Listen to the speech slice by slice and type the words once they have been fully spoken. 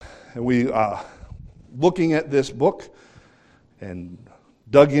And we, looking at this book and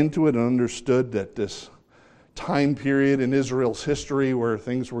dug into it and understood that this time period in Israel's history where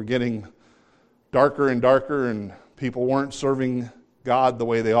things were getting darker and darker and people weren't serving God the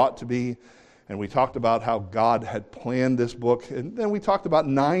way they ought to be. And we talked about how God had planned this book. And then we talked about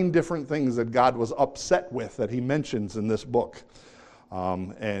 9 different things that God was upset with that he mentions in this book.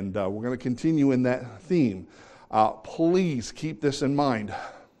 And we're going to continue in that theme. Please keep this in mind.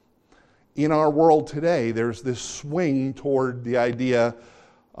 In our world today, there's this swing toward the idea,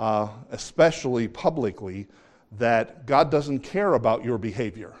 especially publicly, that God doesn't care about your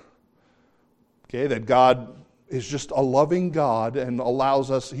behavior. Okay, that God is just a loving God and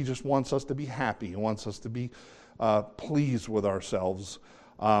allows us, he just wants us to be happy. He wants us to be pleased with ourselves.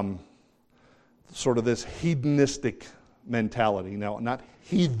 Sort of this hedonistic mentality. Now, not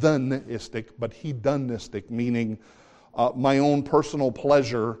heathenistic, but hedonistic, meaning my own personal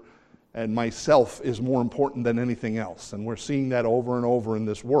pleasure and myself is more important than anything else. And we're seeing that over and over in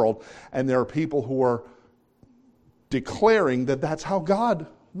this world. And there are people who are declaring that that's how God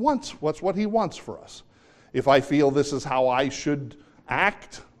wants, what's what he wants for us. If I feel this is how I should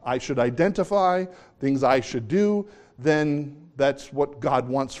act, I should identify, things I should do, then that's what God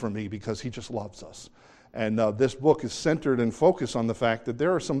wants for me because he just loves us. And this book is centered and focused on the fact that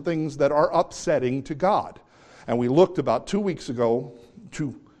there are some things that are upsetting to God. And we looked about 2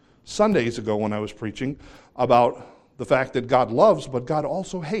 Sundays ago when I was preaching about the fact that God loves, but God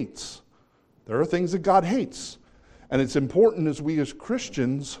also hates. There are things that God hates. And it's important as we as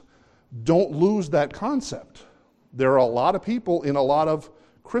Christians don't lose that concept. There are a lot of people in a lot of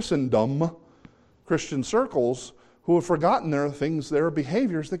Christendom, Christian circles, who have forgotten there are things, there are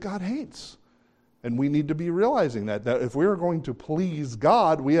behaviors that God hates. And we need to be realizing that if we're going to please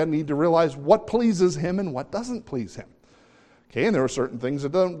God, we need to realize what pleases him and what doesn't please him. Okay, and there are certain things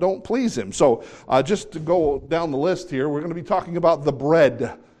that don't please him. So just to go down the list here, we're going to be talking about the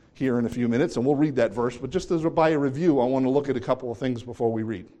bread here in a few minutes, and we'll read that verse. But just as by a review, I want to look at a couple of things before we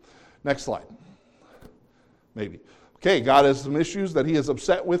read. Next slide. Maybe. Okay, God has some issues that he is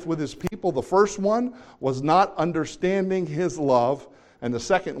upset with his people. The first one was not understanding his love, and the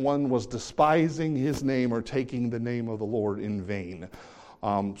second one was despising his name or taking the name of the Lord in vain.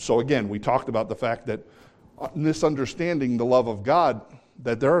 So again, we talked about the fact that misunderstanding the love of God,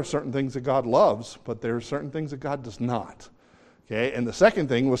 that there are certain things that God loves, but there are certain things that God does not. Okay, and the second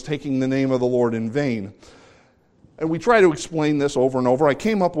thing was taking the name of the Lord in vain. And we try to explain this over and over. I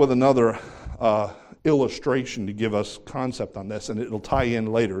came up with another illustration to give us concept on this, and it'll tie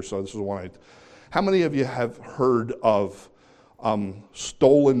in later, so this is one How many of you have heard of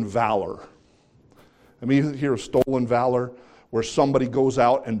stolen valor? I mean, you hear of stolen valor, where somebody goes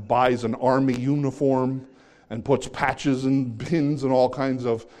out and buys an army uniform and puts patches and pins and all kinds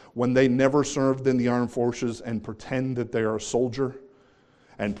of, when they never served in the armed forces, and pretend that they are a soldier,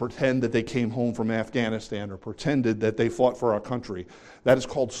 and pretend that they came home from Afghanistan, or pretended that they fought for our country. That is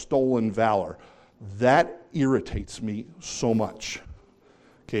called stolen valor. That irritates me so much.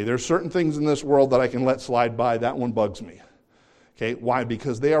 Okay, there's certain things in this world that I can let slide by. That one bugs me. Okay, why?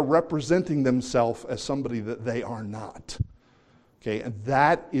 Because they are representing themselves as somebody that they are not. Okay, and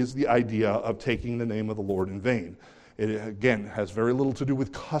that is the idea of taking the name of the Lord in vain. It, again, has very little to do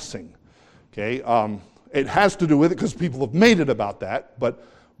with cussing. Okay, it has to do with it because people have made it about that, but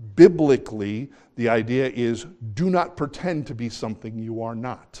biblically, the idea is do not pretend to be something you are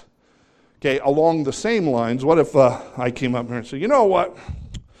not. Okay, along the same lines, what if I came up here and said, you know what,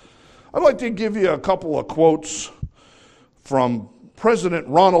 I'd like to give you a couple of quotes from President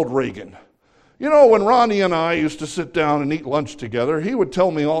Ronald Reagan. You know, when Ronnie and I used to sit down and eat lunch together, he would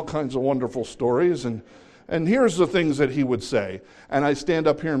tell me all kinds of wonderful stories, and here's the things that he would say. And I stand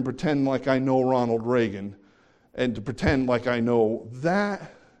up here and pretend like I know Ronald Reagan, and to pretend like I know,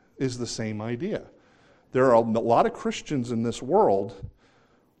 that is the same idea. There are a lot of Christians in this world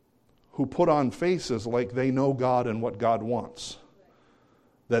who put on faces like they know God and what God wants,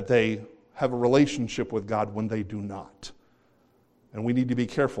 that they have a relationship with God when they do not. And we need to be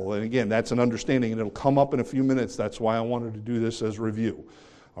careful. And again, that's an understanding, and it'll come up in a few minutes. That's why I wanted to do this as review.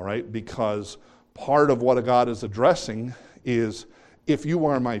 All right? Because part of what God is addressing is, if you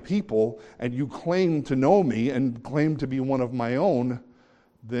are my people and you claim to know me and claim to be one of my own,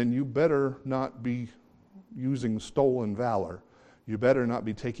 then you better not be using stolen valor. You better not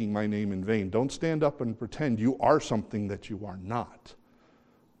be taking my name in vain. Don't stand up and pretend you are something that you are not.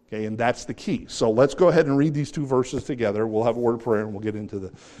 Okay, and that's the key. So let's go ahead and read these two verses together. We'll have a word of prayer and we'll get into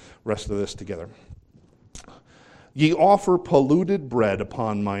the rest of this together. Ye offer polluted bread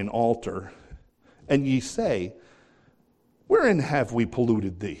upon mine altar, and ye say, Wherein have we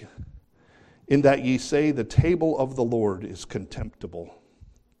polluted thee? In that ye say, the table of the Lord is contemptible.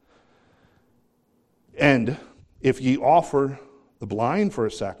 And if ye offer the blind for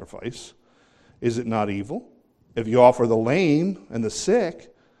a sacrifice, is it not evil? If you offer the lame and the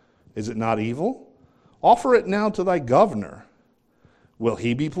sick, is it not evil? Offer it now to thy governor. Will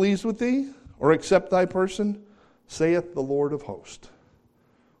he be pleased with thee, or accept thy person? Saith the Lord of hosts.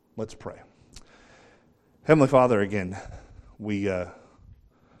 Let's pray. Heavenly Father, again, we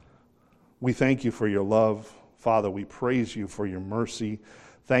thank you for your love. Father, we praise you for your mercy.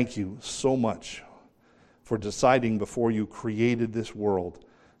 Thank you so much for deciding before you created this world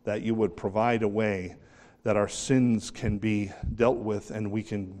that you would provide a way that our sins can be dealt with and we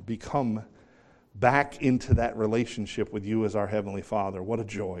can become back into that relationship with you as our Heavenly Father. What a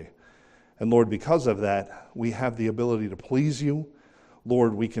joy. And Lord, because of that, we have the ability to please you.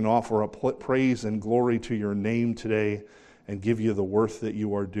 Lord, we can offer up praise and glory to your name today and give you the worth that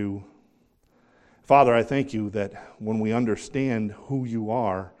you are due. Father, I thank you that when we understand who you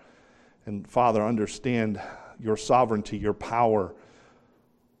are, and Father, understand your sovereignty, your power,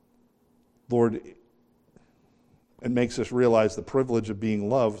 Lord, it makes us realize the privilege of being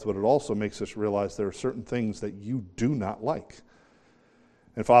loved, but it also makes us realize there are certain things that you do not like.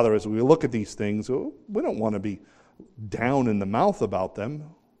 And Father, as we look at these things, we don't want to be down in the mouth about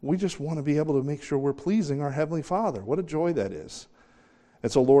them. We just want to be able to make sure we're pleasing our Heavenly Father. What a joy that is.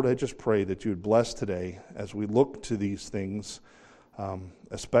 And so, Lord, I just pray that you would bless today as we look to these things,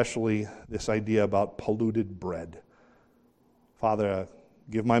 especially this idea about polluted bread. Father,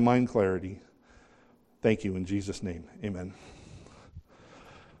 give my mind clarity. Thank you in Jesus' name. Amen.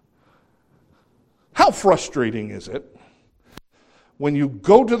 How frustrating is it when you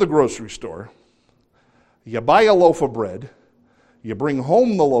go to the grocery store, you buy a loaf of bread, you bring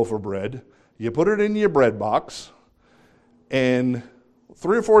home the loaf of bread, you put it in your bread box, and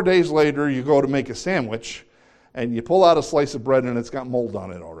 3 or 4 days later you go to make a sandwich, and you pull out a slice of bread and it's got mold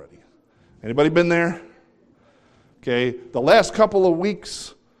on it already. Anybody been there? Okay, the last couple of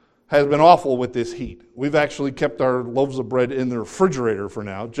weeks has been awful with this heat. We've actually kept our loaves of bread in the refrigerator for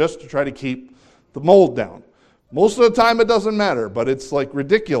now, just to try to keep the mold down. Most of the time it doesn't matter, but it's like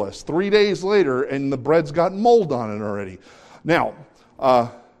ridiculous. 3 days later and the bread's got mold on it already. Now,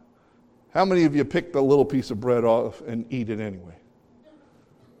 how many of you pick the little piece of bread off and eat it anyway?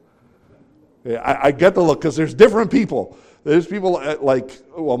 Yeah, I get the look, because there's different people. There's people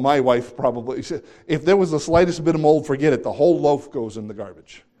my wife probably, if there was the slightest bit of mold, forget it. The whole loaf goes in the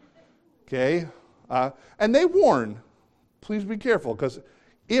garbage. Okay? And they warn, please be careful, because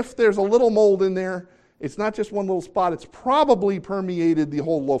if there's a little mold in there, it's not just one little spot, it's probably permeated the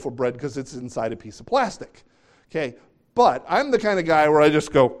whole loaf of bread because it's inside a piece of plastic. Okay? But I'm the kind of guy where I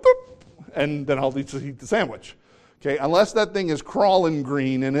just go, boop, and then I'll eat the sandwich. Okay? Unless that thing is crawling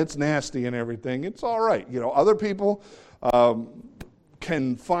green and it's nasty and everything, it's all right. Other people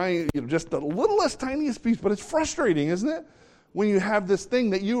can find just the littlest, tiniest piece, but it's frustrating, isn't it? When you have this thing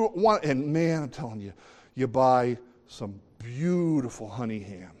that you want, and man, I'm telling you, you buy some beautiful honey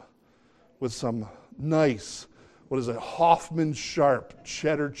ham with some nice, Hoffman Sharp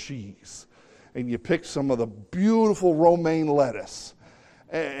cheddar cheese, and you pick some of the beautiful romaine lettuce,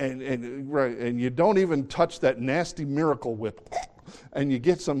 and you don't even touch that nasty Miracle Whip, and you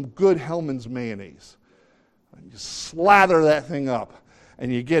get some good Hellmann's mayonnaise, and you slather that thing up.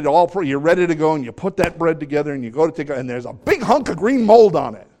 And you get you're ready to go, and you put that bread together, and you go to take it, and there's a big hunk of green mold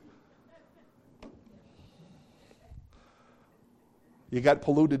on it. You got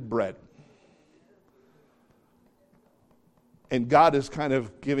polluted bread. And God is kind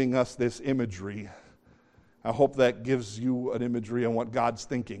of giving us this imagery. I hope that gives you an imagery on what God's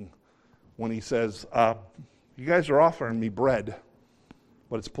thinking when he says, you guys are offering me bread,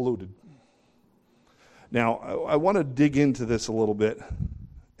 but it's polluted. Now, I want to dig into this a little bit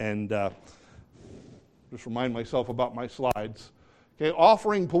and just remind myself about my slides. Okay,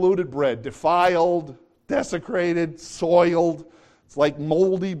 offering polluted bread, defiled, desecrated, soiled. It's like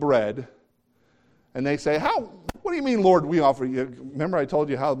moldy bread. And they say, what do you mean, Lord, we offer you? Remember I told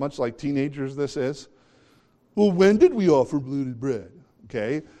you how much like teenagers this is? Well, when did we offer polluted bread?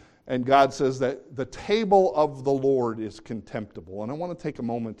 Okay, and God says that the table of the Lord is contemptible. And I want to take a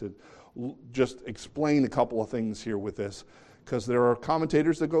moment to just explain a couple of things here with this, because there are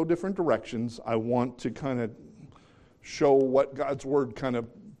commentators that go different directions. I want to kind of show what God's Word kind of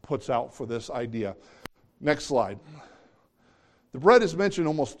puts out for this idea. Next slide. The bread is mentioned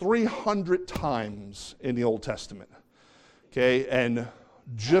almost 300 times in the Old Testament. Okay, and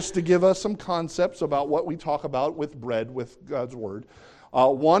just to give us some concepts about what we talk about with bread, with God's Word,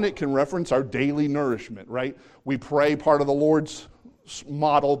 One, it can reference our daily nourishment, right? We pray part of the Lord's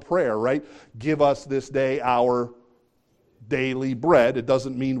model prayer, right? Give us this day our daily bread. It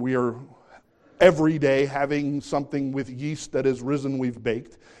doesn't mean we are every day having something with yeast that has risen we've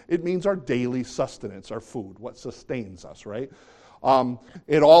baked. It means our daily sustenance, our food, what sustains us, right?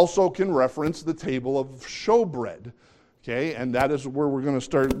 It also can reference the table of showbread, okay? And that is where we're going to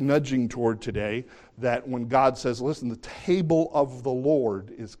start nudging toward today, that when God says, listen, the table of the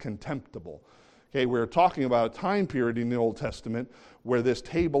Lord is contemptible. Okay, we're talking about a time period in the Old Testament where this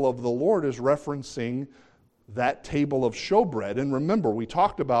table of the Lord is referencing that table of showbread. And remember, we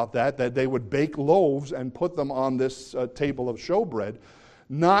talked about that they would bake loaves and put them on this table of showbread,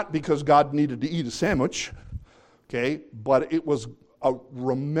 not because God needed to eat a sandwich, okay, but it was a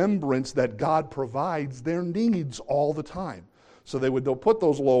remembrance that God provides their needs all the time. So they'll put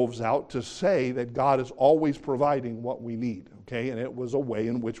those loaves out to say that God is always providing what we need, okay, and it was a way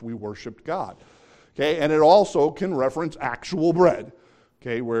in which we worshiped God. Okay, and it also can reference actual bread,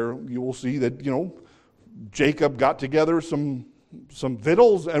 okay, where you will see that, Jacob got together some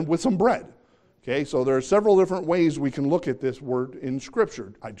victuals and with some bread. Okay, so there are several different ways we can look at this word in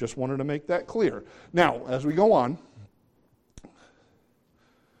Scripture. I just wanted to make that clear. Now, as we go on,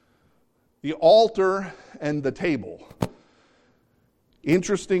 the altar and the table.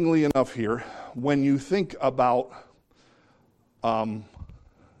 Interestingly enough here, when you think about an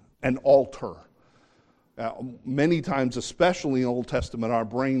altar, many times, especially in the Old Testament, our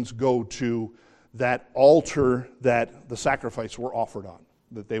brains go to that altar that the sacrifice were offered on,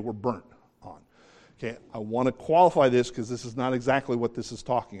 that they were burnt on. Okay, I want to qualify this because this is not exactly what this is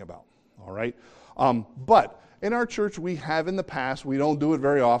talking about, all right? But in our church, we have in the past, we don't do it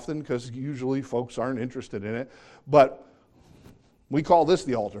very often because usually folks aren't interested in it, but we call this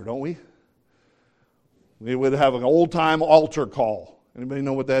the altar, don't we? We would have an old-time altar call. Anybody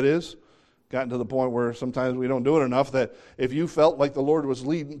know what that is? Gotten to the point where sometimes we don't do it enough that if you felt like the Lord was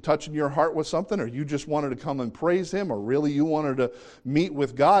touching your heart with something, or you just wanted to come and praise Him, or really you wanted to meet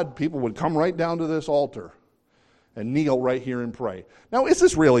with God, people would come right down to this altar and kneel right here and pray. Now, is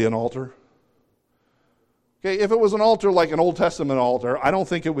this really an altar? Okay, if it was an altar like an Old Testament altar, I don't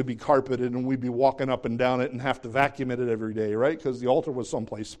think it would be carpeted and we'd be walking up and down it and have to vacuum it every day, right? Because the altar was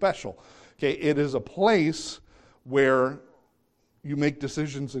someplace special. Okay, it is a place where you make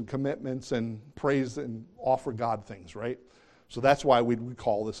decisions and commitments and praise and offer God things, right? So that's why we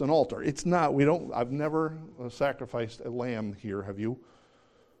call this an altar. It's not, I've never sacrificed a lamb here, have you?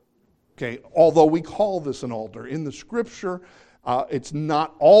 Okay, although we call this an altar. In the Scripture, it's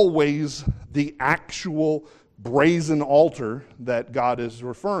not always the actual brazen altar that God is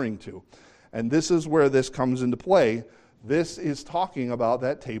referring to. And this is where this comes into play. This is talking about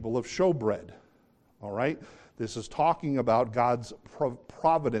that table of showbread, all right? This is talking about God's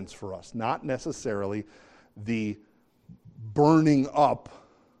providence for us, not necessarily the burning up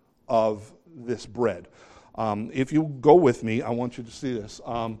of this bread. If you go with me, I want you to see this.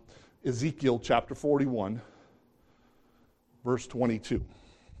 Ezekiel chapter 41, verse 22.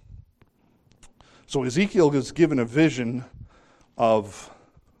 So Ezekiel is given a vision of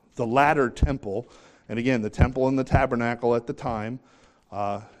the latter temple. And again, the temple and the tabernacle at the time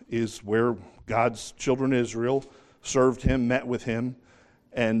is where God's children Israel served Him, met with Him.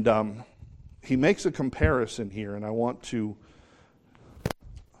 And he makes a comparison here, and I want to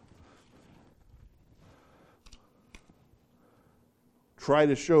try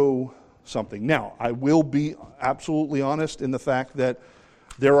to show something. Now, I will be absolutely honest in the fact that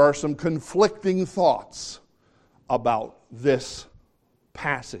there are some conflicting thoughts about this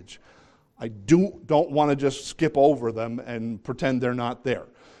passage. I don't want to just skip over them and pretend they're not there.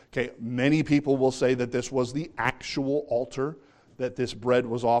 Okay, many people will say that this was the actual altar that this bread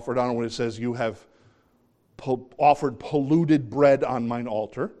was offered on, when it says, you have offered polluted bread on mine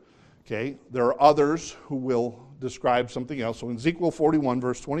altar. Okay, there are others who will describe something else. So in Ezekiel 41,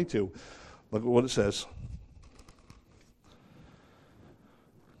 verse 22, look at what it says.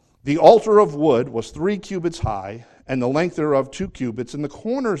 The altar of wood was 3 cubits high, and the length thereof 2 cubits, and the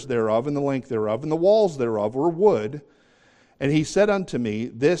corners thereof, and the length thereof, and the walls thereof were wood. And he said unto me,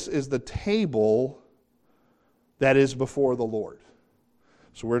 this is the table that is before the Lord.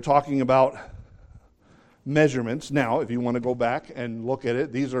 So we're talking about measurements. Now, if you want to go back and look at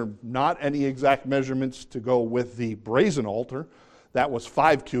it, these are not any exact measurements to go with the brazen altar. That was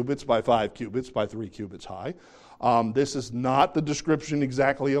 5 cubits by 5 cubits by 3 cubits high. This is not the description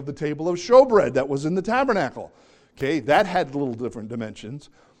exactly of the table of showbread that was in the tabernacle. Okay, that had little different dimensions.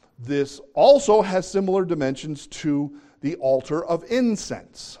 This also has similar dimensions to the altar of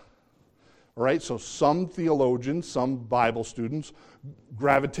incense. All right, so some theologians, some Bible students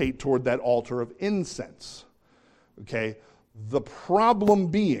gravitate toward that altar of incense. Okay, the problem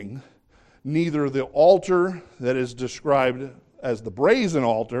being, neither the altar that is described as the brazen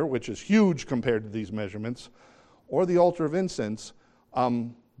altar, which is huge compared to these measurements, or the altar of incense,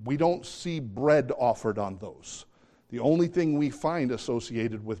 we don't see bread offered on those. The only thing we find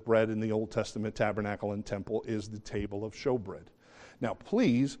associated with bread in the Old Testament tabernacle and temple is the table of showbread. Now,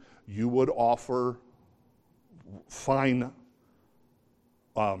 please, you would offer fine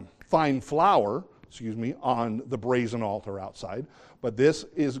flour, on the brazen altar outside, but this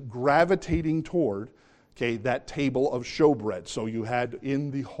is gravitating toward, that table of showbread. So you had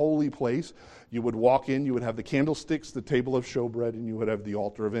in the holy place, you would walk in, you would have the candlesticks, the table of showbread, and you would have the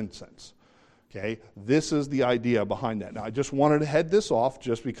altar of incense. Okay, this is the idea behind that. Now, I just wanted to head this off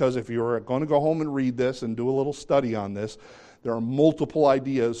just because if you're going to go home and read this and do a little study on this, there are multiple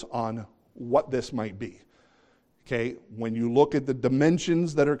ideas on what this might be. Okay, when you look at the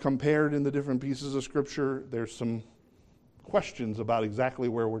dimensions that are compared in the different pieces of Scripture, there's some questions about exactly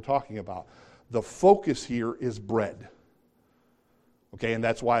where we're talking about. The focus here is bread. Okay, and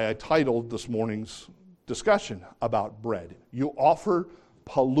that's why I titled this morning's discussion about bread. You offer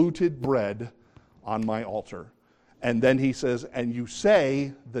polluted bread on my altar. And then he says, and you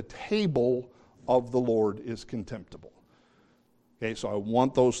say the table of the Lord is contemptible. Okay, so I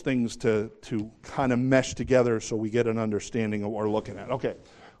want those things to kind of mesh together so we get an understanding of what we're looking at. Okay,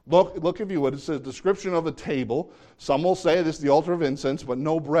 look if you would. It says description of a table. Some will say this is the altar of incense, but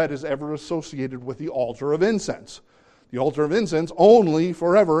no bread is ever associated with the altar of incense. The altar of incense only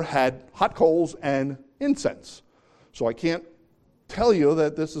forever had hot coals and incense. So I can't tell you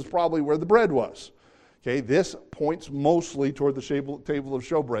that this is probably where the bread was. Okay, this points mostly toward the table of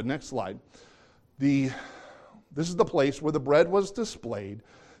showbread. Next slide. This is the place where the bread was displayed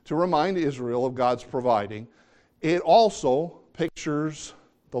to remind Israel of God's providing. It also pictures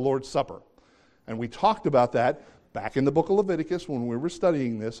the Lord's Supper. And we talked about that back in the book of Leviticus when we were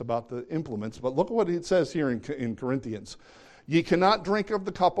studying this about the implements. But look at what it says here in Corinthians. Ye cannot drink of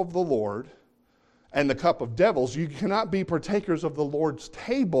the cup of the Lord and the cup of devils. You cannot be partakers of the Lord's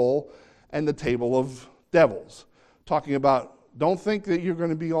table and the table of devils. Talking about, don't think that you're going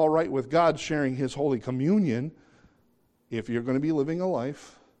to be all right with God sharing his Holy Communion if you're going to be living a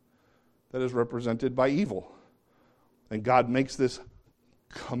life that is represented by evil. And God makes this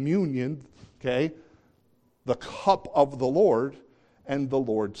communion, the cup of the Lord and the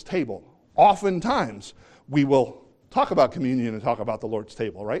Lord's table. Oftentimes, we will talk about communion and talk about the Lord's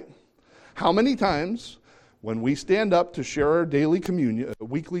table, right? How many times when we stand up to share our daily communion,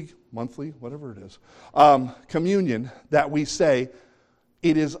 weekly, monthly, whatever it is, communion, that we say,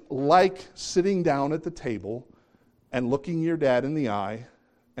 it is like sitting down at the table and looking your dad in the eye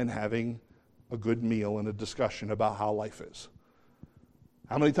and having a good meal and a discussion about how life is.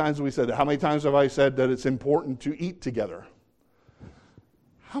 How many times have we said that? How many times have I said that it's important to eat together?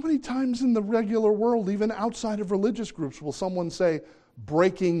 How many times in the regular world, even outside of religious groups, will someone say,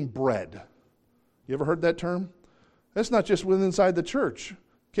 breaking bread? You ever heard that term? That's not just within inside the church.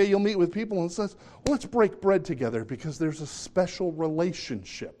 Okay, you'll meet with people and it says, well, let's break bread together because there's a special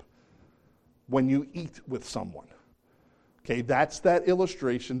relationship when you eat with someone. Okay, that's that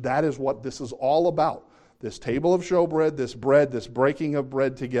illustration. That is what this is all about. This table of showbread, this bread, this breaking of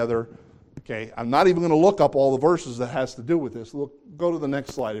bread together. Okay, I'm not even going to look up all the verses that has to do with this. Go to the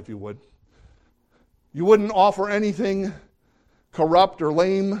next slide if you would. You wouldn't offer anything corrupt or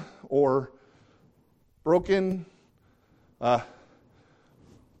lame or broken.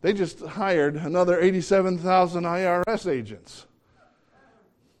 They just hired another 87,000 IRS agents.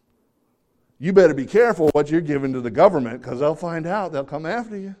 You better be careful what you're giving to the government because they'll find out. They'll come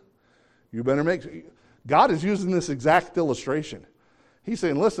after you. You better God is using this exact illustration. He's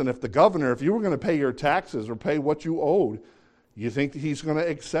saying, listen, if you were going to pay your taxes or pay what you owed, you think that he's going to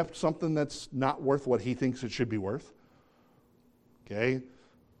accept something that's not worth what he thinks it should be worth? Okay?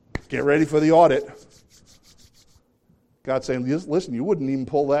 Get ready for the audit. God's saying, listen, you wouldn't even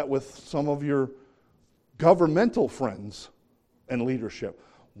pull that with some of your governmental friends and leadership.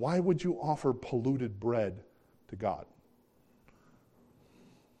 Why would you offer polluted bread to God?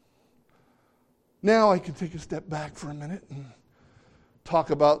 Now I can take a step back for a minute and talk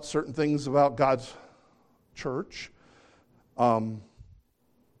about certain things about God's church. I'm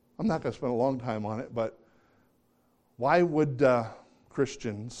not going to spend a long time on it, but why would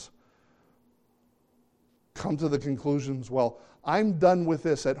Christians come to the conclusions, well, I'm done with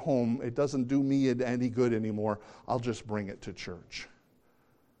this at home. It doesn't do me any good anymore. I'll just bring it to church.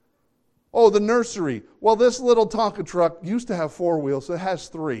 Oh, the nursery. Well, this little Tonka truck used to have 4 wheels. It has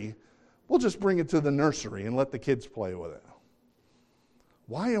 3. We'll just bring it to the nursery and let the kids play with it.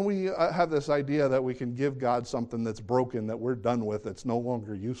 Why do we have this idea that we can give God something that's broken, that we're done with, that's no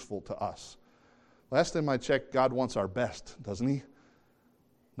longer useful to us? Last time I checked, God wants our best, doesn't he?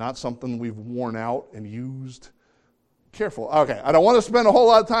 Not something we've worn out and used. Careful. Okay, I don't want to spend a whole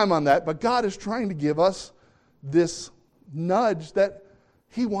lot of time on that, but God is trying to give us this nudge that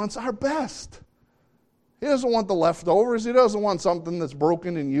he wants our best. He doesn't want the leftovers. He doesn't want something that's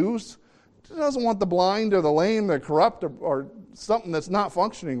broken and used. He doesn't want the blind or the lame or corrupt or something that's not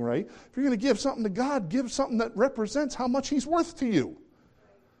functioning right. If you're going to give something to God, give something that represents how much he's worth to you.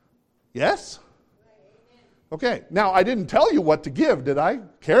 Yes? Okay, now I didn't tell you what to give, did I?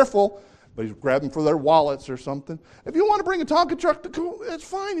 Careful. But he's grabbing for their wallets or something. If you want to bring a Tonka truck, it's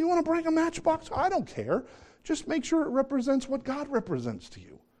fine. You want to bring a matchbox? I don't care. Just make sure it represents what God represents to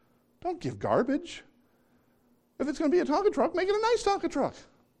you. Don't give garbage. If it's going to be a Tonka truck, make it a nice Tonka truck.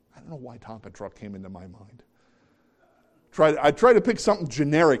 I don't know why Tonka truck came into my mind. I try to pick something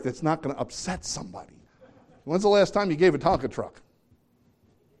generic that's not going to upset somebody. When's the last time you gave a Tonka truck?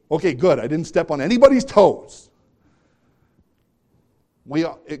 Okay, good. I didn't step on anybody's toes.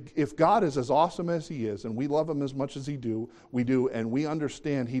 If God is as awesome as he is, and we love him as much as we do, and we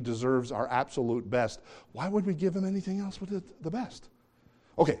understand he deserves our absolute best, why would we give him anything else but the best?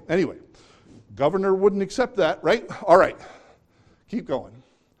 Okay, anyway, governor wouldn't accept that, right? All right, keep going.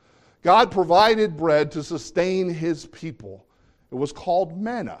 God provided bread to sustain his people. It was called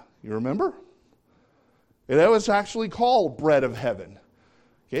manna. You remember? It was actually called bread of heaven.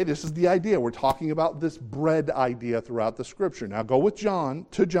 Okay, this is the idea. We're talking about this bread idea throughout the scripture. Now go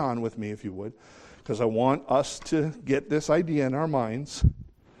to John with me, if you would, because I want us to get this idea in our minds.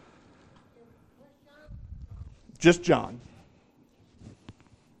 Just John.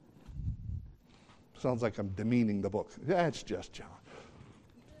 Sounds like I'm demeaning the book. Yeah, it's just John.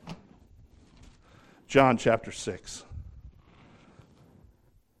 John chapter 6.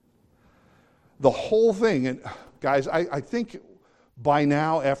 The whole thing, and guys, I think by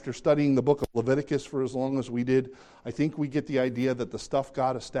now, after studying the book of Leviticus for as long as we did, I think we get the idea that the stuff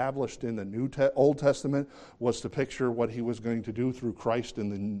God established in the Old Testament was to picture what he was going to do through Christ in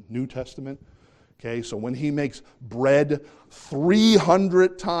the New Testament. Okay, so when he makes bread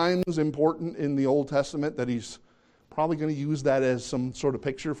 300 times important in the Old Testament, that he's probably going to use that as some sort of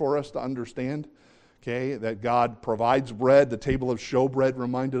picture for us to understand. Okay, that God provides bread. The table of showbread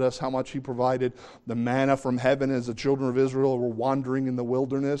reminded us how much he provided. The manna from heaven as the children of Israel were wandering in the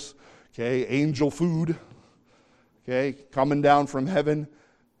wilderness. Okay, angel food. Okay, coming down from heaven.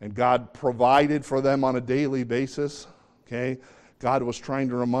 And God provided for them on a daily basis. Okay, God was trying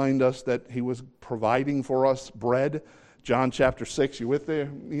to remind us that he was providing for us bread. John chapter 6, you with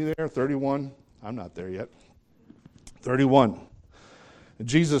there? You there? 31? I'm not there yet. 31.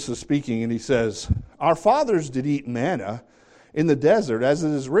 Jesus is speaking and he says, "Our fathers did eat manna in the desert, as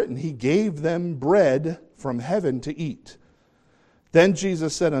it is written, he gave them bread from heaven to eat. Then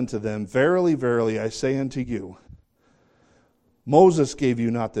Jesus said unto them, Verily, verily, I say unto you, Moses gave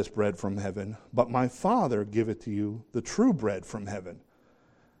you not this bread from heaven, but my Father giveth to you the true bread from heaven.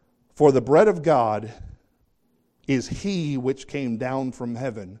 For the bread of God is he which came down from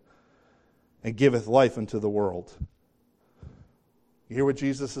heaven and giveth life unto the world." You hear what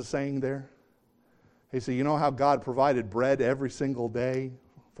Jesus is saying there? He said, you know how God provided bread every single day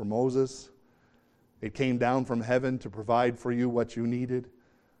for Moses? It came down from heaven to provide for you what you needed.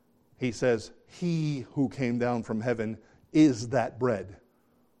 He says, he who came down from heaven is that bread.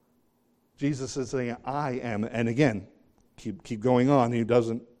 Jesus is saying, I am. And again, keep going on. He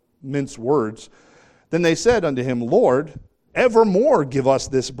doesn't mince words. Then they said unto him, Lord, evermore give us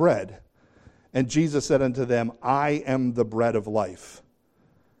this bread. And Jesus said unto them, I am the bread of life.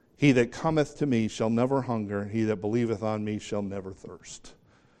 He that cometh to me shall never hunger. He that believeth on me shall never thirst.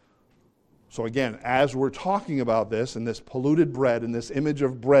 So again, as we're talking about this and this polluted bread and this image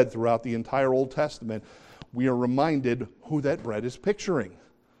of bread throughout the entire Old Testament, we are reminded who that bread is picturing.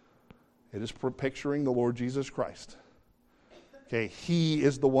 It is picturing the Lord Jesus Christ. Okay, he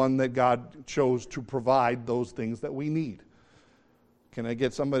is the one that God chose to provide those things that we need. Can I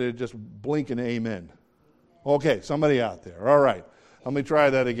get somebody to just blink an amen? Okay, somebody out there. All right. Let me try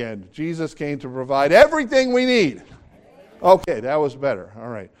that again. Jesus came to provide everything we need. Okay, that was better. All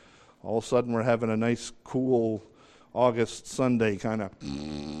right. All of a sudden we're having a nice, cool August Sunday kind of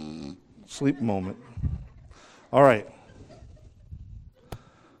sleep moment. All right.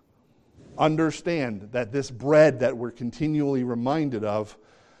 Understand that this bread that we're continually reminded of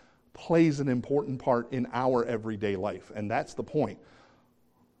plays an important part in our everyday life. And that's the point.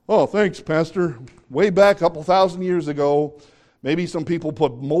 Oh, thanks, Pastor. Way back a couple thousand years ago, Maybe some people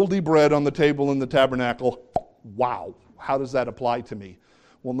put moldy bread on the table in the tabernacle. Wow, how does that apply to me?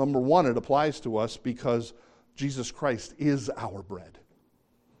 Well, number one, it applies to us because Jesus Christ is our bread.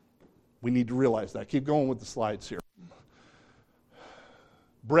 We need to realize that. Keep going with the slides here.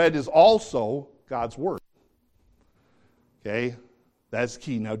 Bread is also God's word. Okay, that's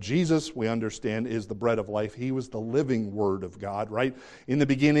key. Now, Jesus, we understand, is the bread of life. He was the living word of God, right? In the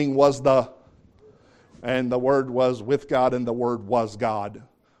beginning was and the Word was with God, and the Word was God.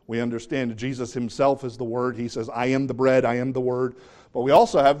 We understand that Jesus himself is the Word. He says, I am the bread, I am the Word. But we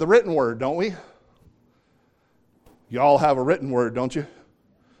also have the written Word, don't we? You all have a written Word, don't you?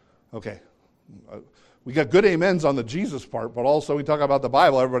 Okay. We got good amens on the Jesus part, but also we talk about the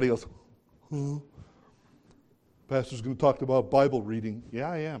Bible. Everybody goes, Pastor's going to talk about Bible reading. Yeah,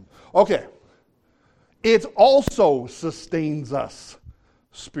 I am. Okay. It also sustains us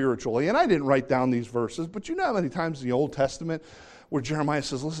spiritually. And I didn't write down these verses, but you know how many times in the Old Testament where Jeremiah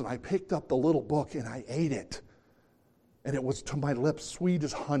says, listen, I picked up the little book and I ate it. And it was to my lips sweet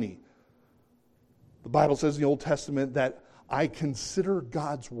as honey. The Bible says in the Old Testament that I consider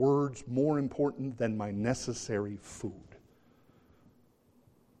God's words more important than my necessary food.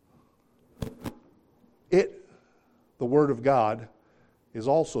 The Word of God, is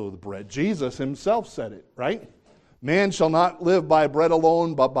also the bread. Jesus himself said it, right? Man shall not live by bread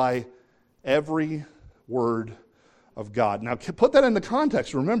alone, but by every word of God. Now, put that into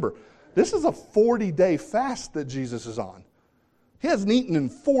context. Remember, this is a 40-day fast that Jesus is on. He hasn't eaten in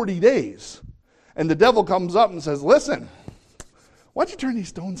 40 days. And the devil comes up and says, listen, why don't you turn these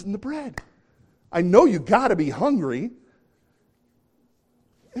stones into bread? I know you got to be hungry.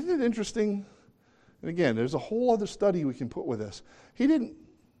 Isn't it interesting? And again, there's a whole other study we can put with this. He didn't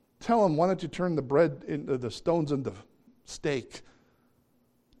tell him, why don't you turn the stones into steak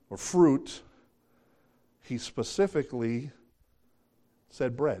or fruit? He specifically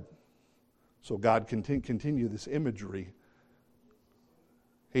said bread. So God continue this imagery.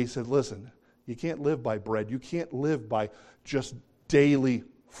 He said, listen, you can't live by bread. You can't live by just daily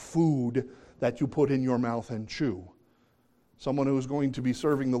food that you put in your mouth and chew. Someone who is going to be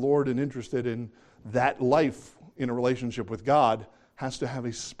serving the Lord and interested in that life in a relationship with God has to have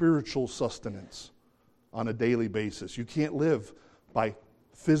a spiritual sustenance on a daily basis. You can't live by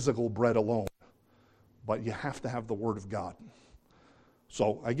physical bread alone, but you have to have the Word of God.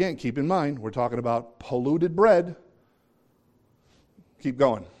 So again, keep in mind, we're talking about polluted bread. Keep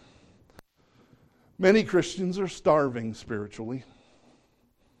going. Many Christians are starving spiritually.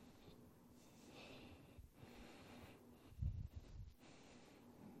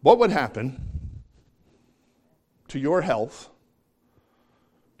 What would happen to your health,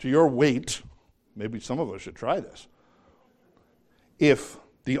 to your weight? Maybe some of us should try this. If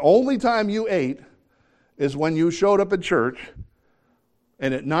the only time you ate is when you showed up at church,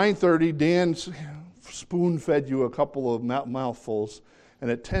 and at 9:30 Dan spoon-fed you a couple of mouthfuls, and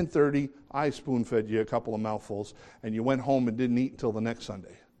at 10:30 I spoon-fed you a couple of mouthfuls, and you went home and didn't eat until the next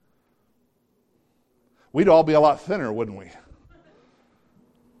Sunday. We'd all be a lot thinner, wouldn't we?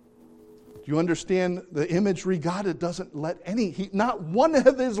 Do you understand the imagery? God doesn't let not one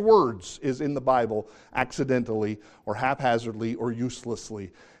of his words is in the Bible accidentally or haphazardly or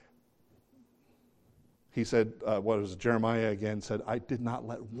uselessly. He said, Jeremiah again said, I did not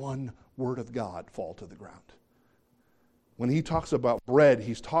let one word of God fall to the ground. When he talks about bread,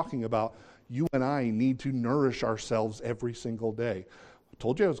 he's talking about you and I need to nourish ourselves every single day. I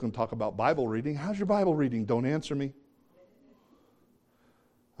told you I was going to talk about Bible reading. How's your Bible reading? Don't answer me.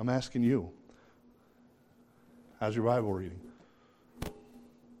 I'm asking you, how's your Bible reading?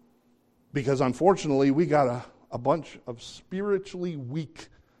 Because unfortunately, we got a bunch of spiritually weak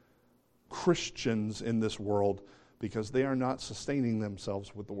Christians in this world because they are not sustaining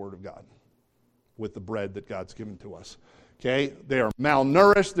themselves with the Word of God, with the bread that God's given to us. Okay? They are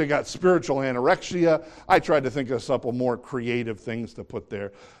malnourished. They got spiritual anorexia. I tried to think of a couple more creative things to put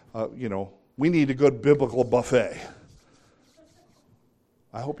there. We need a good biblical buffet.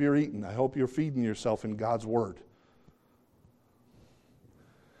 I hope you're eating. I hope you're feeding yourself in God's Word.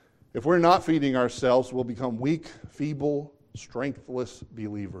 If we're not feeding ourselves, we'll become weak, feeble, strengthless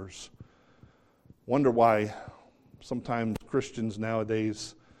believers. Wonder why sometimes Christians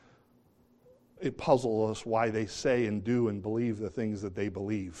nowadays, it puzzles us why they say and do and believe the things that they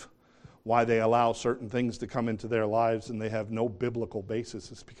believe. Why they allow certain things to come into their lives and they have no biblical basis.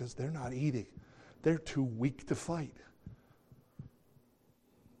 It's because they're not eating. They're too weak to fight.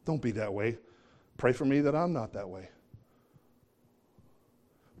 Don't be that way. Pray for me that I'm not that way.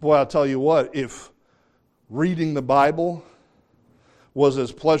 Boy, I'll tell you what, if reading the Bible was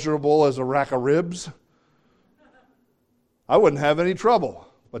as pleasurable as a rack of ribs, I wouldn't have any trouble.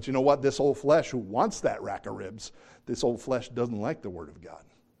 But you know what? This old flesh who wants that rack of ribs, this old flesh doesn't like the Word of God.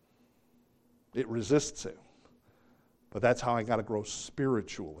 It resists it. But that's how I got to grow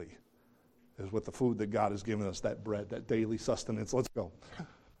spiritually, is with the food that God has given us, that bread, that daily sustenance. Let's go.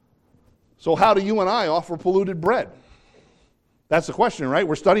 So how do you and I offer polluted bread? That's the question, right?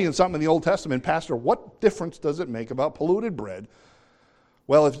 We're studying something in the Old Testament. Pastor, what difference does it make about polluted bread?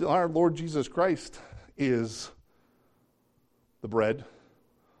 Well, if our Lord Jesus Christ is the bread,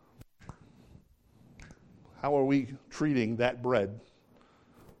 how are we treating that bread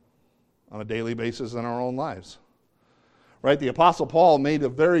on a daily basis in our own lives? Right? The Apostle Paul made a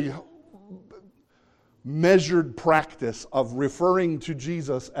very measured practice of referring to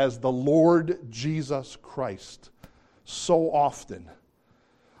Jesus as the Lord Jesus Christ so often.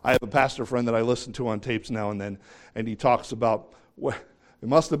 I have a pastor friend that I listen to on tapes now and then, and he talks about, it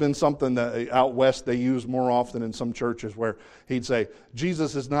must have been something that out west they use more often in some churches, where he'd say,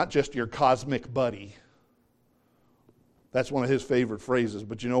 Jesus is not just your cosmic buddy. That's one of his favorite phrases.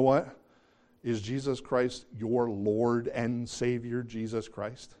 But you know what? Is Jesus Christ your Lord and Savior, Jesus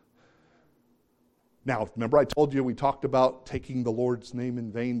Christ? Now, remember I told you we talked about taking the Lord's name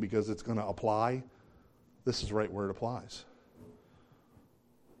in vain because it's going to apply? This is right where it applies.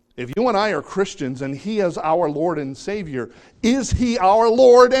 If you and I are Christians and He is our Lord and Savior, is He our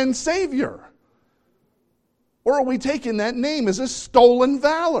Lord and Savior? Or are we taking that name as a stolen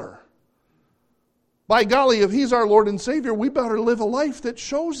valor? By golly, if He's our Lord and Savior, we better live a life that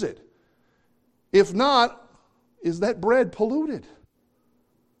shows it. If not, is that bread polluted?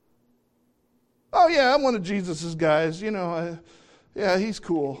 Oh yeah, I'm one of Jesus's guys. Yeah, He's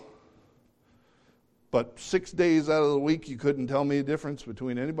cool. But 6 days out of the week, you couldn't tell me a difference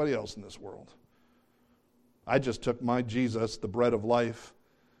between anybody else in this world. I just took my Jesus, the bread of life,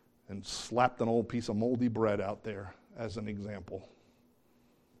 and slapped an old piece of moldy bread out there as an example.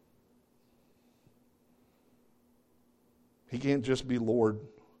 He can't just be Lord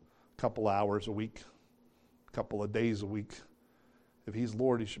a couple hours a week, a couple of days a week. If He's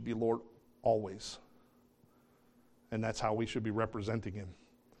Lord, He should be Lord always. And that's how we should be representing Him.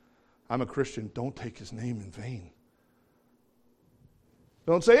 I'm a Christian. Don't take His name in vain.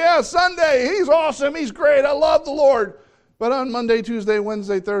 Don't say, yeah, Sunday, He's awesome, He's great, I love the Lord. But on Monday, Tuesday,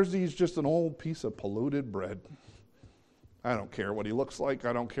 Wednesday, Thursday, He's just an old piece of polluted bread. I don't care what He looks like.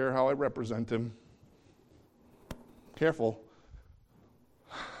 I don't care how I represent Him. Careful.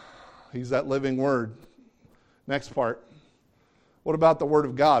 He's that living Word. Next part. What about the Word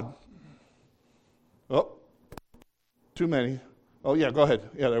of God? Oh, too many. Oh yeah, go ahead.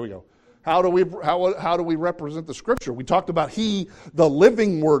 Yeah, there we go. How do we represent the Scripture? We talked about He, the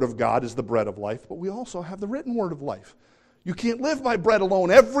living Word of God, is the bread of life, but we also have the written Word of life. You can't live by bread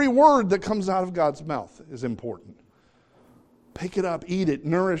alone. Every word that comes out of God's mouth is important. Pick it up, eat it,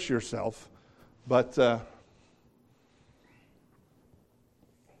 nourish yourself. But how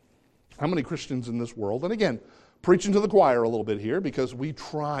many Christians in this world, and again, preaching to the choir a little bit here, because we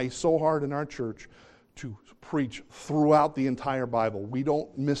try so hard in our church to preach throughout the entire Bible. We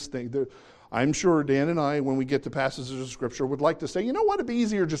don't miss things. I'm sure Dan and I, when we get to passages of Scripture, would like to say, you know what, it'd be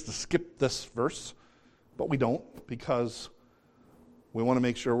easier just to skip this verse. But we don't, because we want to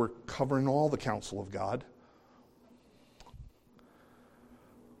make sure we're covering all the counsel of God.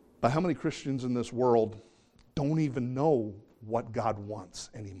 But how many Christians in this world don't even know what God wants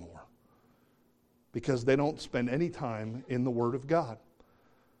anymore? Because they don't spend any time in the Word of God.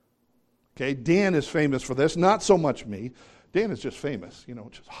 Okay, Dan is famous for this, not so much me. Dan is just famous,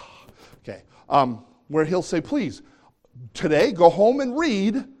 okay. Where he'll say, please, today go home and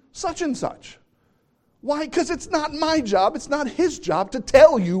read such and such. Why? Because it's not my job, it's not his job to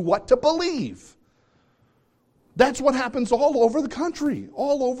tell you what to believe. That's what happens all over the country,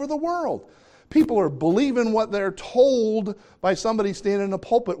 all over the world. People are believing what they're told by somebody standing in a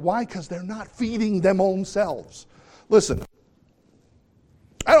pulpit. Why? Because they're not feeding them own selves. Listen,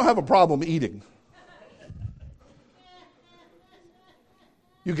 I don't have a problem eating.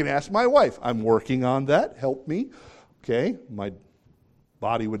 You can ask my wife. I'm working on that. Help me. Okay, my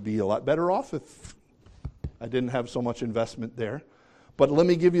body would be a lot better off if I didn't have so much investment there. But let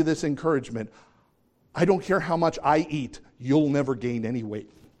me give you this encouragement. I don't care how much I eat, you'll never gain any weight.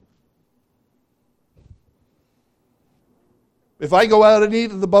 If I go out and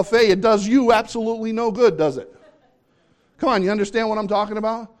eat at the buffet, it does you absolutely no good, does it? Come on, you understand what I'm talking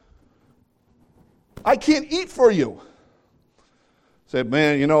about? I can't eat for you. Said,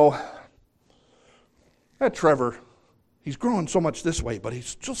 man, that Trevor, he's growing so much this way, but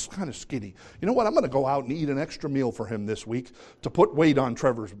he's just kind of skinny. You know what? I'm going to go out and eat an extra meal for him this week to put weight on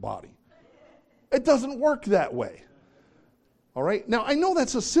Trevor's body. It doesn't work that way. All right? Now, I know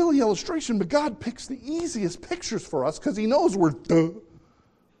that's a silly illustration, but God picks the easiest pictures for us because he knows we're duh.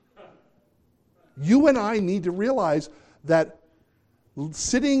 You and I need to realize that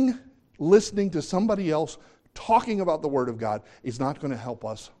sitting, listening to somebody else talking about the Word of God is not going to help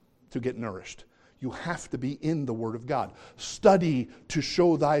us to get nourished. You have to be in the Word of God. Study to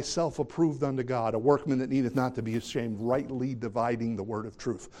show thyself approved unto God, a workman that needeth not to be ashamed, rightly dividing the word of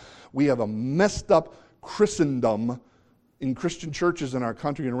truth. We have a messed up Christendom in Christian churches in our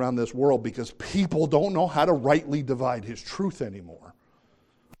country and around this world because people don't know how to rightly divide His truth anymore.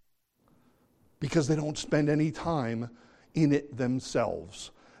 Because they don't spend any time in it themselves.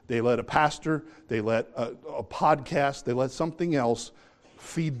 They let a pastor, they let a podcast, they let something else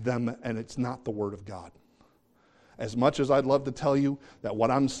feed them, and it's not the Word of God. As much as I'd love to tell you that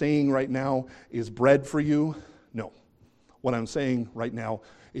what I'm saying right now is bread for you, no. What I'm saying right now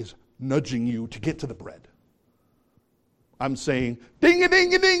is nudging you to get to the bread. I'm saying,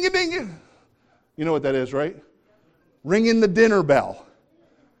 ding-a-ding-a-ding-a-ding. You know what that is, right? Ringing the dinner bell.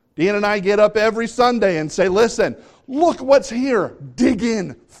 Dan and I get up every Sunday and say, listen, look what's here. Dig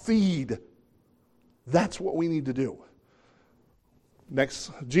in, feed. That's what we need to do.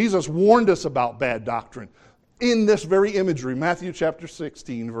 Next, Jesus warned us about bad doctrine in this very imagery, Matthew chapter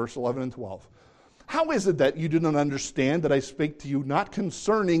 16, verse 11 and 12. How is it that you do not understand that I spake to you not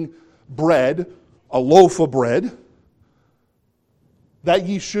concerning bread, a loaf of bread, that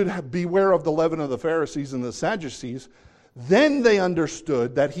ye should beware of the leaven of the Pharisees and the Sadducees? Then they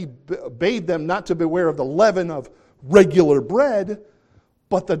understood that he bade them not to beware of the leaven of regular bread,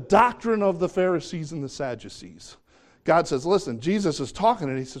 but the doctrine of the Pharisees and the Sadducees. God says, listen, Jesus is talking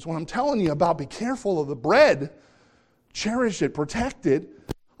and he says, when I'm telling you about be careful of the bread, cherish it, protect it,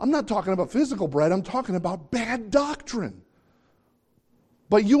 I'm not talking about physical bread, I'm talking about bad doctrine.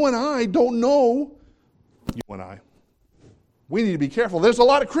 But you and I don't know, we need to be careful. There's a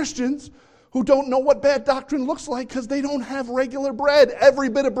lot of Christians who don't know what bad doctrine looks like because they don't have regular bread. Every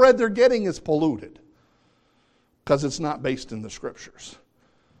bit of bread they're getting is polluted because it's not based in the Scriptures.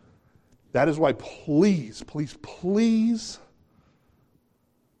 That is why please, please, please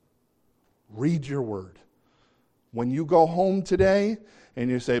read your word. When you go home today and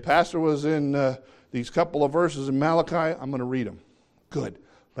you say, Pastor was in these couple of verses in Malachi, I'm going to read them. Good.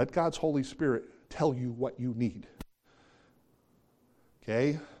 Let God's Holy Spirit tell you what you need.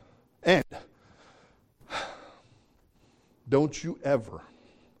 Okay? And don't you ever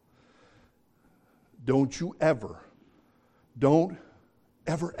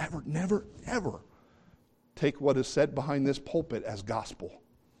never, ever take what is said behind this pulpit as gospel.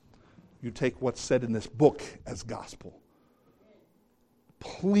 You take what's said in this book as gospel.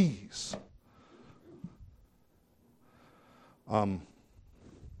 Please. You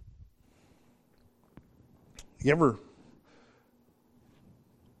ever...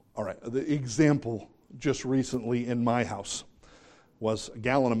 All right, the example just recently in my house was a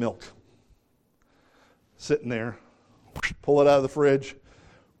gallon of milk. Sitting there, pull it out of the fridge.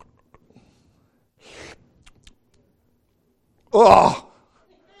 Oh!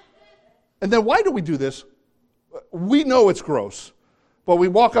 And then why do we do this? We know it's gross, but we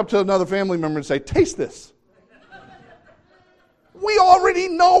walk up to another family member and say, taste this. We already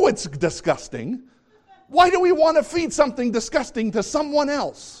know it's disgusting. Why do we want to feed something disgusting to someone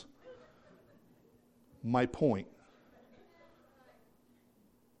else? My point.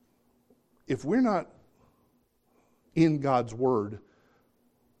 If we're not in God's Word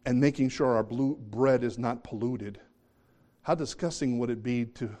and making sure our bread is not polluted, how disgusting would it be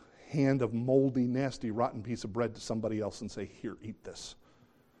to hand a moldy, nasty, rotten piece of bread to somebody else and say, here, eat this?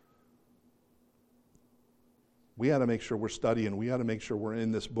 We ought to make sure we're studying. We ought to make sure we're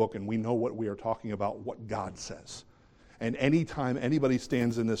in this book and we know what we are talking about, what God says. And anytime anybody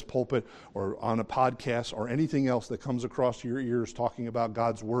stands in this pulpit or on a podcast or anything else that comes across your ears talking about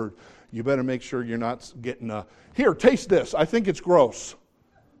God's Word, you better make sure you're not getting a, here, taste this. I think it's gross.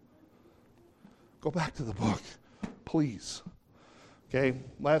 Go back to the book, please. Okay,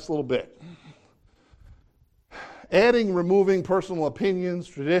 last little bit. Adding, removing personal opinions,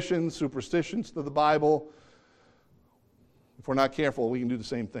 traditions, superstitions to the Bible. If we're not careful, we can do the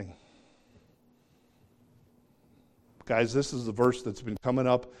same thing. Guys, this is the verse that's been coming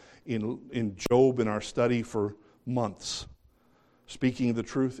up in Job in our study for months. Speaking the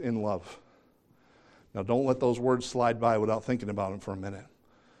truth in love. Now, don't let those words slide by without thinking about them for a minute.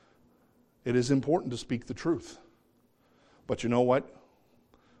 It is important to speak the truth. But you know what?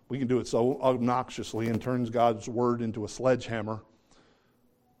 We can do it so obnoxiously and turns God's word into a sledgehammer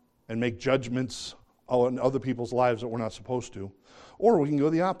and make judgments on other people's lives that we're not supposed to. Or we can go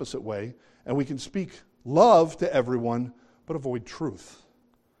the opposite way and we can speak love to everyone, but avoid truth.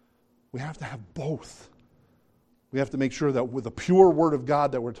 We have to have both. We have to make sure that with the pure Word of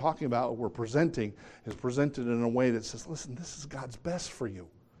God that we're talking about, we're presenting, is presented in a way that says, listen, this is God's best for you.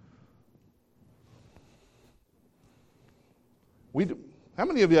 How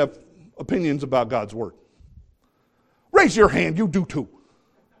many of you have opinions about God's Word? Raise your hand, you do too.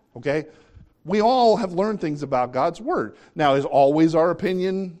 Okay? We all have learned things about God's Word. Now, is always our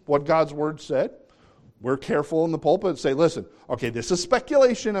opinion what God's Word said? We're careful in the pulpit and say, listen, okay, this is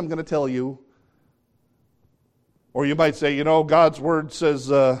speculation, I'm going to tell you. Or you might say, God's Word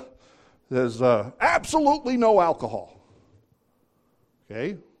says absolutely no alcohol.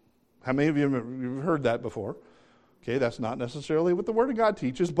 Okay? How many of you have heard that before? Okay, that's not necessarily what the Word of God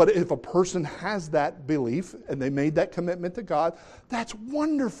teaches, but if a person has that belief and they made that commitment to God, that's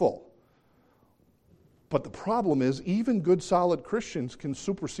wonderful. But the problem is, even good, solid Christians can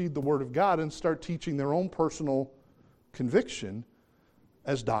supersede the Word of God and start teaching their own personal conviction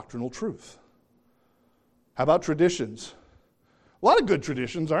as doctrinal truth. How about traditions? A lot of good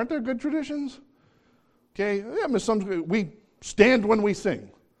traditions. Aren't there good traditions? Okay, we stand when we sing.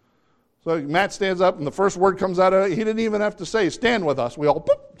 So Matt stands up and the first word comes out of it. He didn't even have to say, stand with us. We all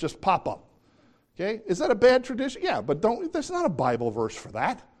just pop up. Okay, is that a bad tradition? Yeah, but there's not a Bible verse for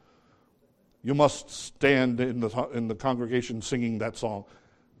that. You must stand in the congregation singing that song.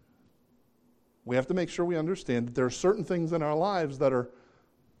 We have to make sure we understand that there are certain things in our lives that are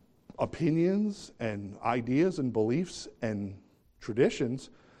opinions and ideas and beliefs and traditions,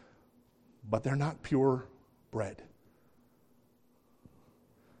 but they're not pure bread.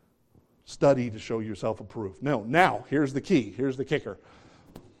 Study to show yourself approved. No, now, here's the key. Here's the kicker.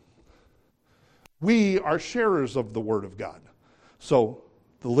 We are sharers of the Word of God. So,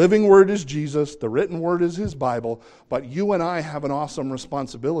 the living Word is Jesus, the written Word is His Bible, but you and I have an awesome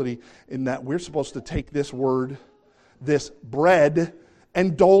responsibility in that we're supposed to take this Word, this bread,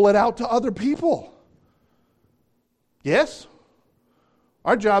 and dole it out to other people. Yes?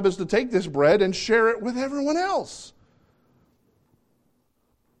 Our job is to take this bread and share it with everyone else.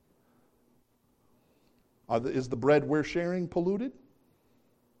 Is the bread we're sharing polluted?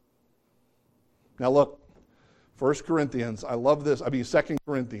 Now look, 1 Corinthians, I love this. 2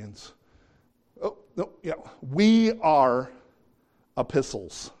 Corinthians. Oh, no, yeah. We are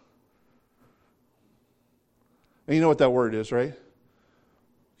epistles. And you know what that word is, right?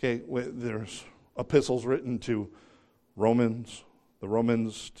 Okay, there's epistles written to Romans, the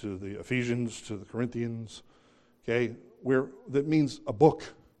Romans, to the Ephesians, to the Corinthians. Okay, that means a book.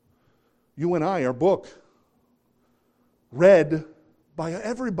 You and I are book. Read by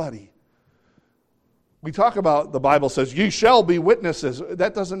everybody. We talk about, the Bible says, ye shall be witnesses.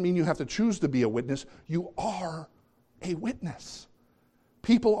 That doesn't mean you have to choose to be a witness. You are a witness.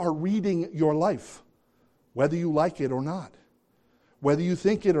 People are reading your life, whether you like it or not, whether you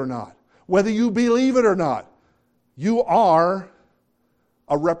think it or not, whether you believe it or not. You are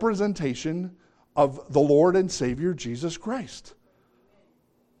a representation of the Lord and Savior Jesus Christ.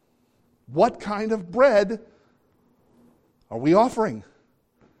 What kind of bread are we offering?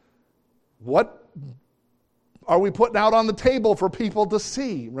 What are we putting out on the table for people to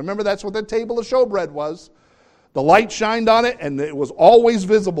see? Remember, that's what the table of showbread was. The light shined on it, and it was always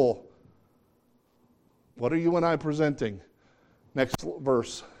visible. What are you and I presenting? Next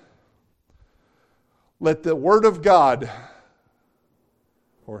verse. Let the word of God,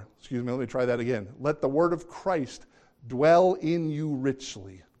 let me try that again. Let the word of Christ dwell in you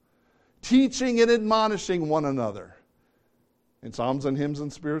richly, teaching and admonishing one another in psalms and hymns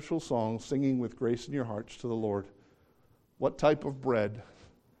and spiritual songs, singing with grace in your hearts to the Lord. What type of bread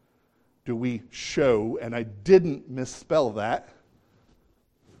do we show? And I didn't misspell that.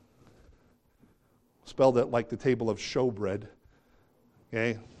 Spelled it like the table of showbread.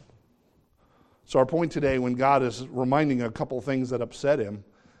 Okay? So our point today, when God is reminding a couple things that upset him,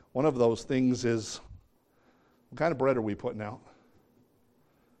 one of those things is, what kind of bread are we putting out?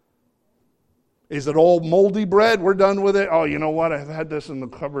 Is it all moldy bread? We're done with it. Oh, you know what? I've had this in the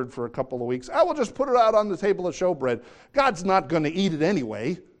cupboard for a couple of weeks. I will just put it out on the table of showbread. God's not going to eat it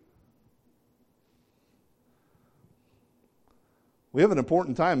anyway. We have an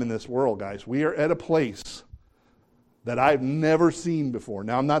important time in this world, guys. We are at a place that I've never seen before.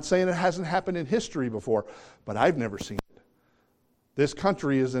 Now, I'm not saying it hasn't happened in history before, but I've never seen it. This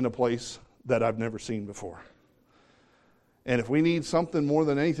country is in a place that I've never seen before. And if we need something more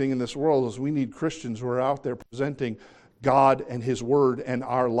than anything in this world, is we need Christians who are out there presenting God and His Word and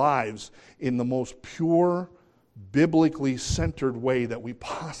our lives in the most pure, biblically centered way that we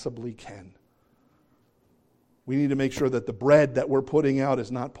possibly can. We need to make sure that the bread that we're putting out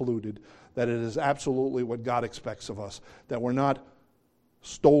is not polluted, that it is absolutely what God expects of us, that we're not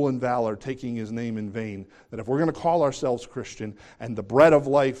stolen valor, taking his name in vain, that if we're going to call ourselves Christian and the bread of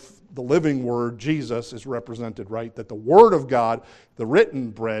life, the living word, Jesus, is represented right, that the word of God, the written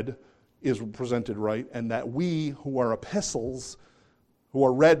bread, is presented right, and that we who are epistles, who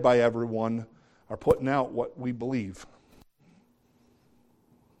are read by everyone, are putting out what we believe.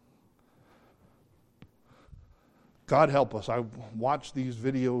 God help us. I watch these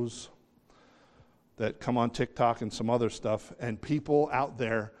videos that come on TikTok and some other stuff, and people out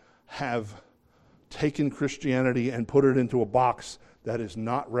there have taken Christianity and put it into a box that is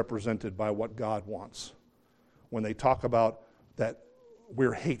not represented by what God wants. When they talk about that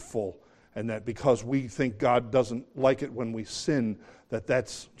we're hateful and that because we think God doesn't like it when we sin,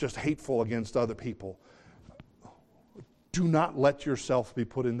 that's just hateful against other people. Do not let yourself be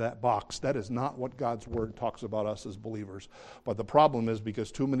put in that box. That is not what God's word talks about us as believers. But the problem is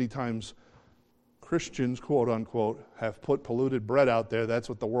because too many times Christians, quote unquote, have put polluted bread out there, that's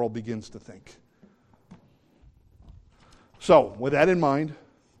what the world begins to think. So, with that in mind,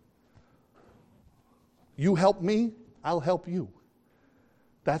 you help me, I'll help you.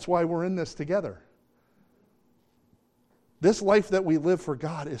 That's why we're in this together. This life that we live for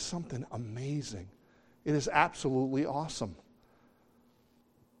God is something amazing. It is absolutely awesome.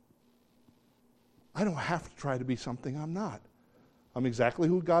 I don't have to try to be something I'm not. I'm exactly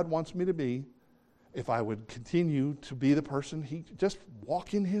who God wants me to be. If I would continue to be the person, just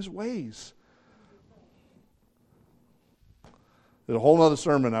walk in his ways. There's a whole other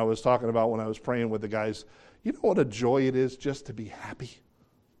sermon I was talking about when I was praying with the guys. You know what a joy it is just to be happy?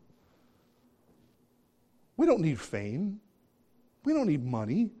 We don't need fame. We don't need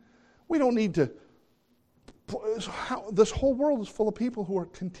money. We don't need to... This whole world is full of people who are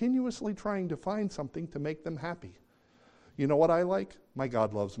continuously trying to find something to make them happy. You know what I like? My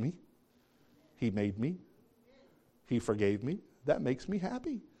God loves me. He made me. He forgave me. That makes me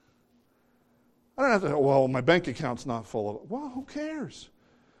happy. I don't have to, well, my bank account's not full of, well, who cares?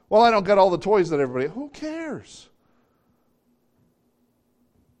 Well, I don't get all the toys that everybody, who cares?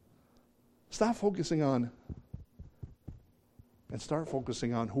 Stop focusing on, and start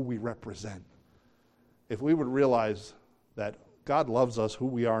focusing on who we represent. If we would realize that God loves us who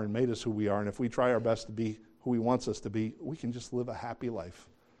we are and made us who we are, and if we try our best to be who he wants us to be, we can just live a happy life.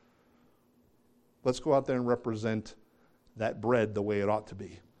 Let's go out there and represent that bread the way it ought to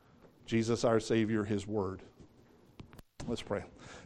be. Jesus, our Savior, his word. Let's pray.